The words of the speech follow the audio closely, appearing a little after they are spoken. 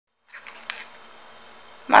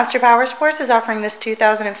Monster Powersports is offering this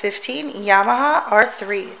 2015 Yamaha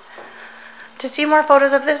R3. To see more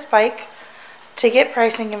photos of this bike, to get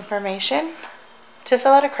pricing information, to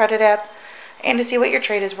fill out a credit app, and to see what your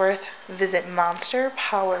trade is worth, visit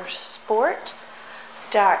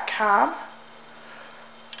monsterpowersport.com.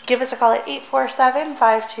 Give us a call at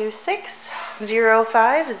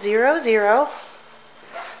 847-526-0500.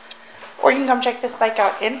 Or you can come check this bike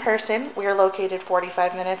out in person. We are located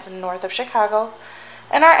 45 minutes north of Chicago.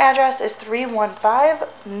 And our address is 315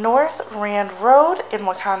 North Rand Road in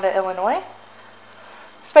Wauconda, Illinois.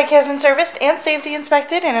 This bike has been serviced and safety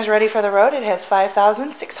inspected and is ready for the road. It has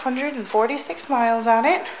 5,646 miles on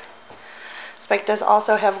it. This bike does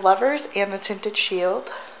also have levers and the tinted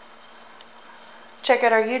shield. Check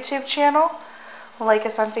out our YouTube channel. Like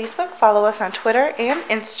us on Facebook. Follow us on Twitter and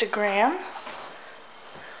Instagram.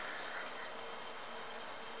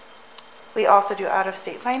 We also do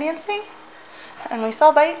out-of-state financing, and we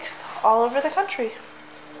sell bikes all over the country.